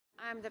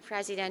I'm the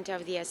President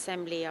of the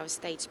Assembly of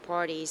States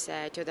Parties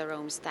to the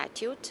Rome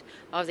Statute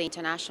of the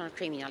International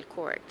Criminal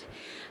Court.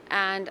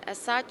 And as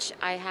such,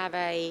 I have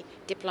a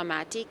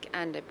diplomatic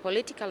and a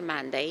political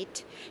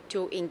mandate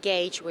to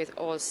engage with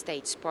all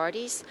states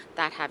parties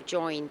that have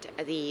joined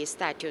the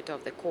statute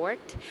of the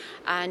court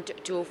and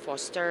to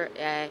foster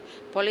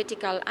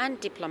political and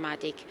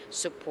diplomatic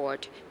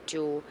support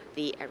to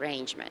the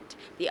arrangement.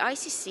 The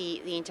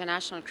ICC, the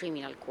International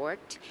Criminal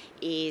Court,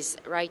 is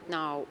right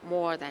now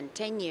more than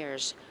 10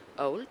 years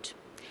old,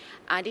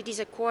 and it is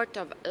a court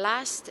of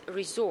last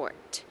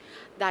resort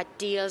that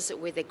deals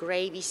with the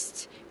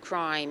gravest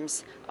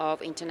crimes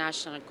of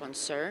international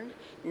concern,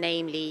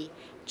 namely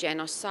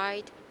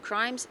genocide,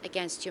 crimes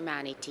against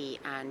humanity,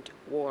 and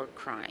war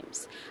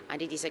crimes.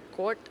 And it is a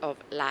court of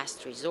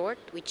last resort,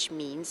 which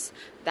means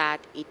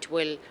that it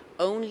will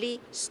only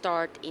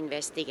start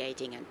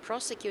investigating and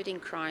prosecuting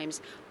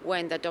crimes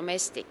when the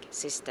domestic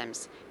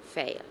systems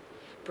fail.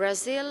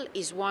 Brazil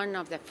is one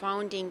of the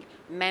founding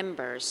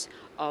members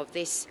of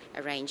this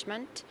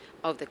arrangement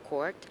of the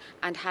court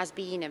and has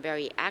been a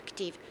very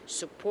active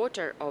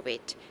supporter of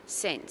it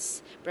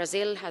since.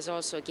 Brazil has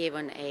also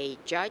given a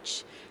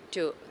judge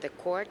to the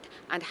court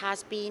and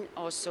has been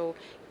also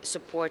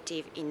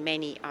supportive in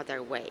many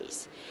other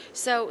ways.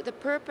 So the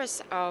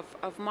purpose of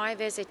my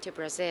visit to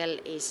Brazil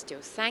is to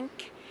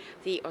thank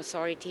the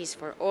authorities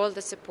for all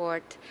the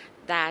support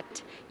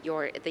that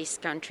this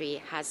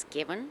country has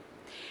given,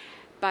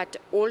 but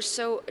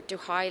also to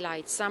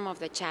highlight some of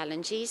the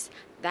challenges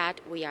that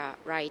we are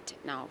right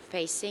now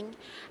facing,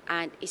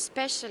 and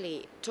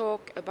especially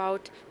talk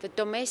about the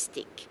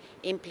domestic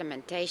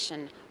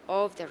implementation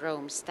of the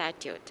Rome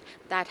Statute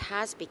that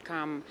has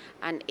become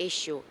an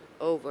issue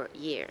over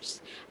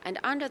years. And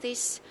under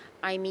this,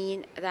 I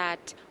mean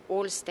that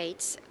all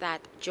states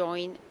that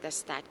join the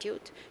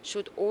statute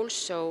should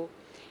also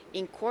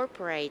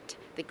incorporate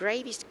the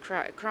gravest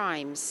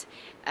crimes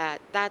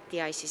that the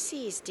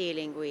ICC is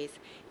dealing with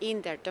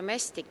in their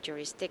domestic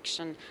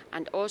jurisdiction,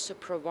 and also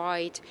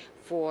provide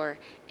for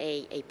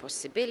a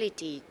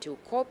possibility to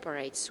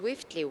cooperate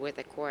swiftly with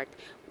the court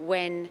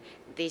when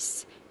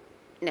this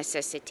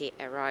necessity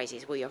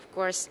arises. We, of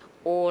course,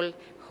 all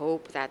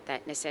hope that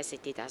that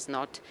necessity does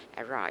not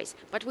arise,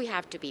 but we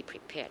have to be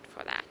prepared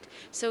for that.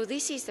 So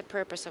this is the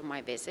purpose of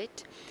my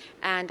visit,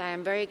 and I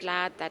am very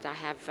glad that I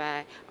have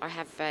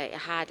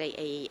had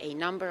a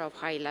number of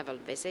high-level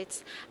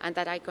visits, and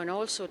that I can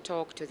also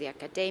talk to the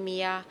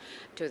academia,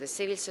 to the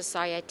civil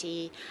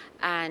society,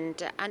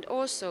 and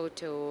also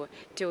to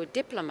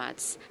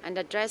diplomats, and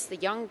address the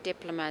young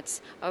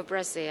diplomats of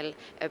Brazil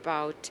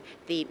about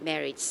the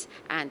merits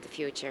and the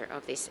future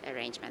of this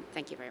arrangement.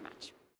 Thank you very much.